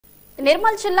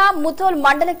నిర్మల్ జిల్లా ముథోల్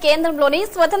మండల కేంద్రంలోని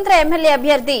స్వతంత్ర ఎమ్మెల్యే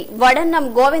అభ్యర్థి వడన్నం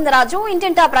గోవిందరాజు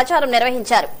ఇంటింటా ప్రచారం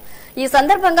నిర్వహించారు. ఈ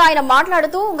సందర్భంగా ఆయన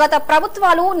మాట్లాడుతూ గత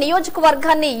ప్రభుత్వాలు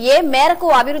నియోజకవర్గాన్ని ఏ మేరకు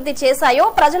అభివృద్ది చేశాయో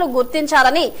ప్రజలు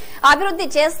గుర్తించాలని, అభివృద్ది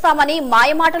చేస్తామని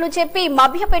మాయమాటలు చెప్పి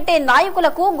మభ్యపెట్టే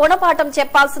నాయకులకు గుణపాఠం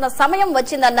చెప్పాల్సిన సమయం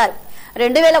వచ్చిందన్నారు.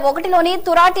 2001లోని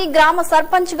తురాటి గ్రామ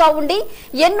సర్పంచ్ గా ఉండి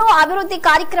ఎన్నో అభివృద్ది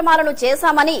కార్యక్రమాలను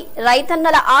చేశామని,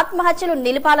 రైతన్నల ఆత్మహత్యలు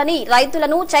నిలిపాలని,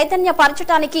 రైతులను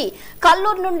చైతన్యపరచడానికి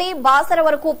కల్లూరు నుండి బాసర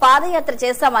వరకు పాదయాత్ర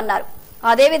చేశామన్నారు.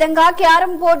 అదేవిధంగా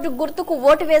క్యారం బోర్డు గుర్తుకు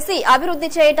ఓటు వేసి అభివృద్ది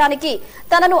చేయడానికి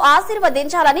తనను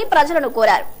ఆశీర్వదించాలని ప్రజలను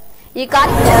కోరారు. ఈ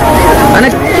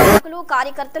కార్యక్రమంలో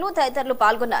కార్యకర్తలు తదితరులు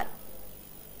పాల్గొన్నారు.